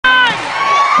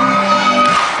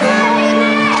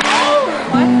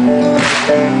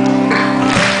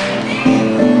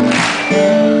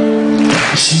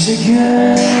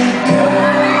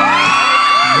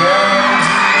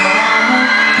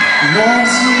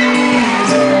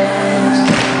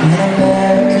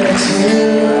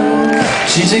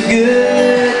She's a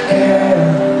good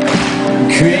girl,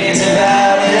 crazy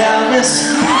about it, I miss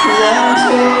without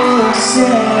her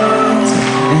sense.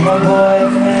 And my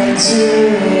boyfriend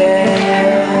too, yeah.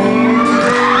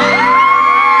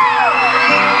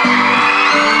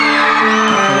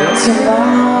 It's a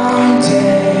long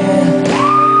day,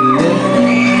 living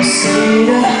in the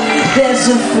city. There's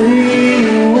a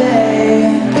freeway,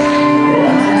 I'm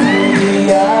pretty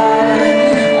young,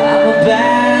 I'm a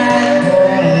bad boy.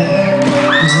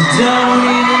 Don't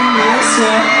even miss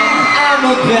her, I'm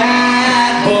a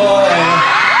bad boy.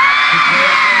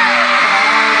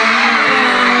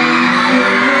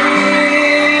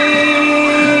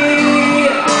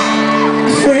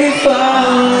 Free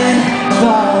falling,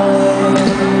 falling,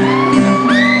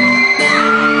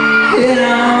 and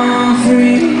I'm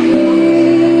free.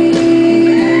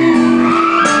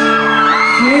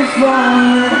 Free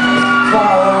falling,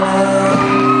 falling.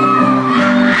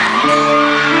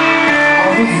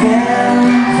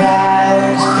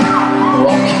 Vampires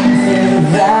walking through the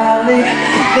valley,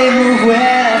 they move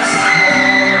west,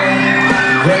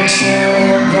 very sure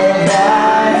they'll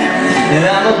provide. And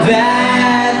I'm a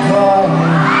bad boy,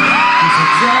 'cause I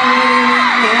don't even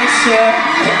miss her.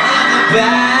 I'm a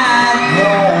bad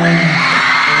boy,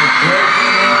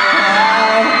 breaking it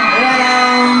out, and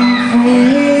I'm free,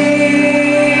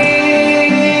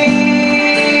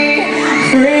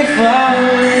 free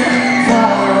falling,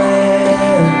 falling.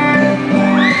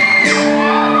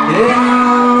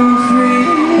 I'm free,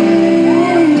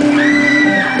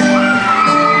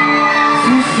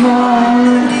 free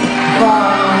falling,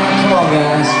 falling. Come on,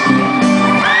 guys.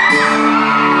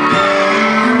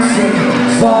 Free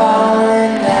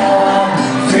falling, now I'm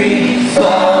free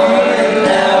falling,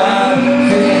 now I'm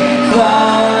free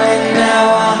falling, now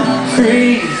I'm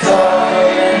free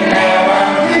falling, now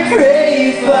I'm free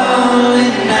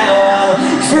falling, now I'm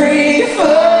free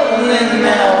falling,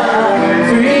 now I'm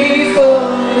free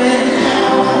falling.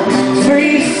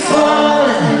 Free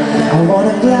falling, I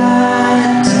wanna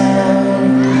glide down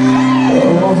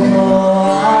over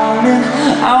morning.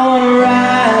 I wanna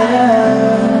ride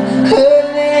up her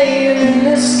name in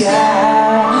the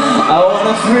sky. I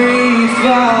wanna free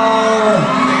fall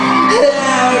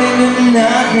out into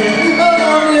nothing. Oh,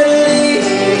 I'm gonna leave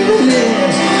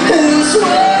this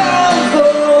world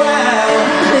for a while,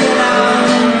 and I'm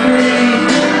free.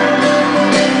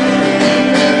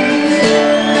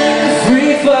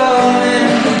 Free falling,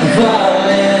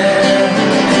 falling,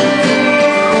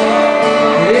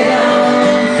 and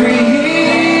I'm free.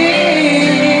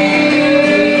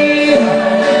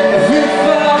 Free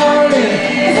falling,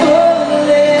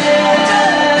 falling, and I'm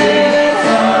free.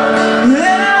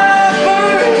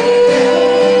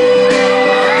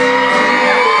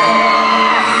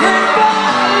 Free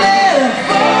falling, falling,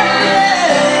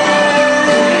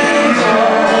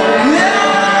 and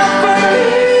I'm free.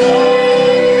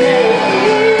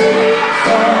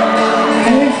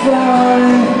 Free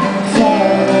falling,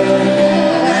 falling,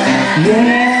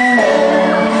 yeah.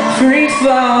 Free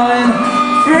falling,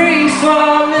 free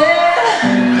falling,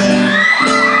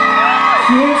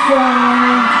 free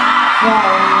falling,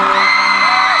 falling,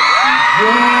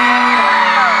 yeah.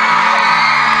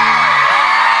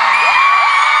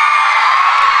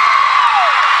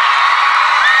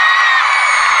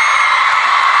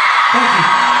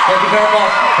 Thank you very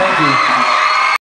much. Thank you.